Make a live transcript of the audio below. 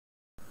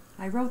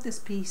I wrote this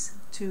piece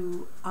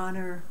to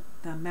honor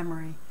the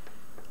memory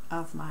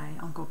of my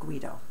Uncle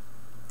Guido,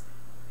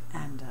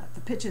 and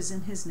the pitch is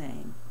in his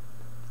name,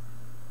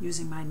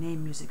 using my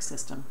name music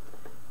system,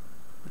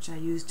 which I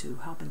use to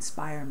help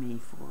inspire me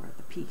for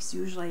the piece.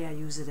 Usually I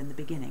use it in the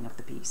beginning of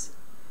the piece.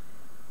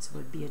 So it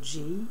would be a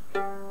G,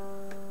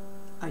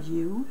 a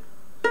U,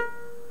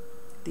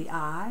 the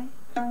I,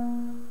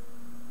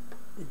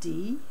 the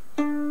D,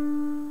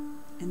 and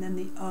then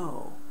the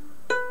O.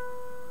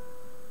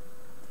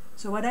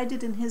 So what I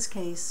did in his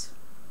case,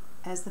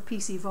 as the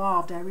piece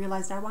evolved, I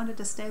realized I wanted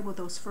to stay with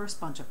those first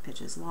bunch of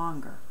pitches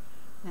longer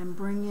and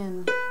bring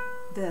in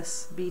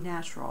this B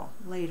natural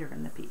later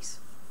in the piece.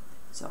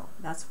 So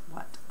that's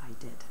what I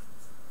did.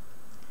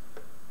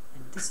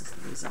 And this is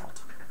the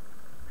result.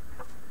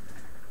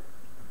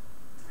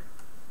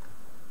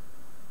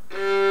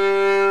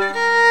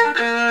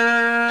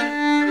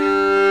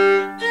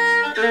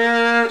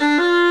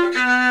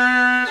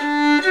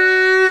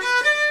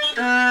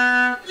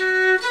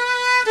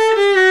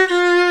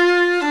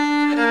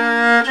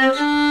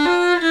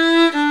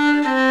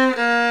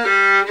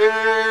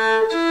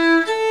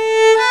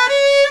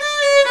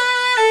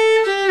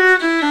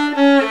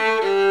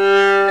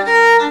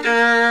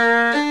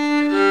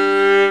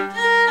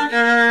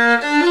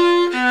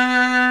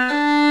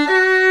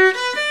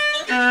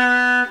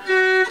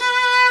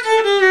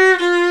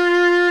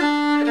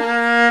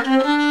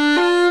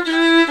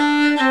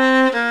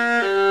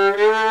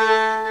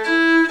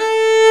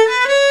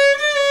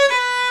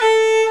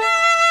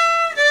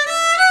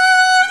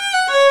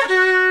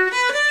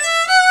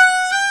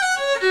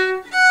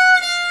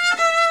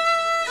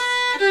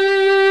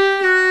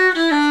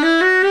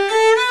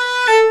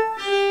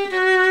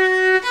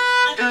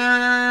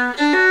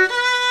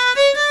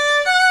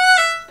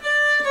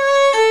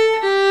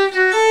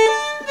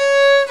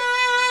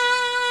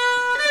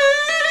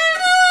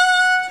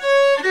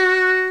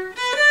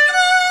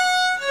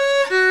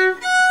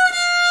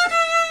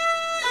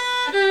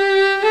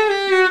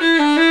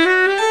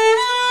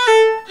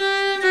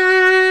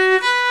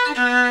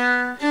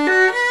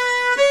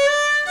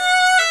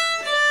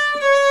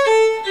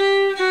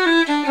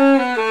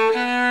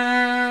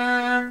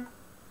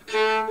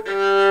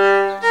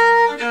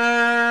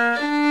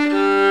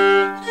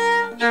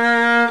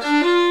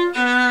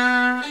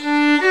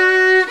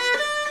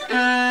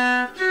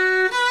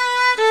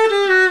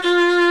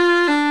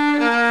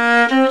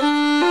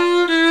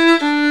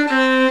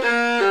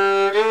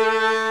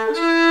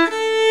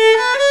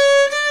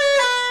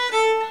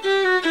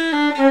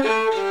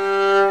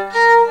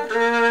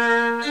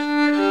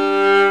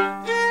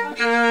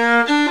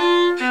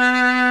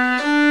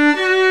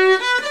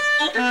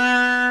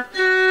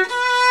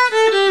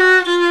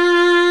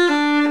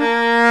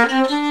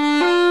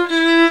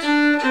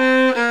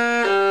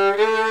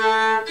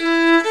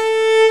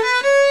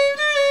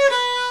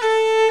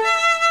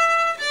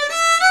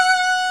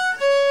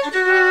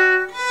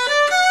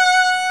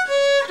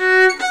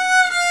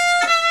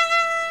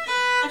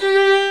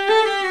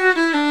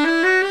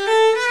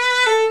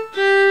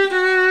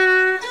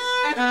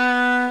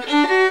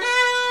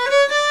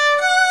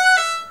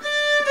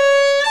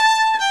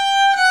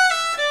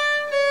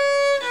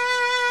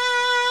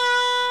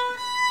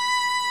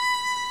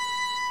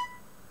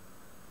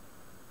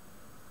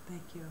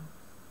 Thank you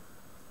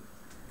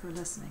for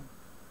listening.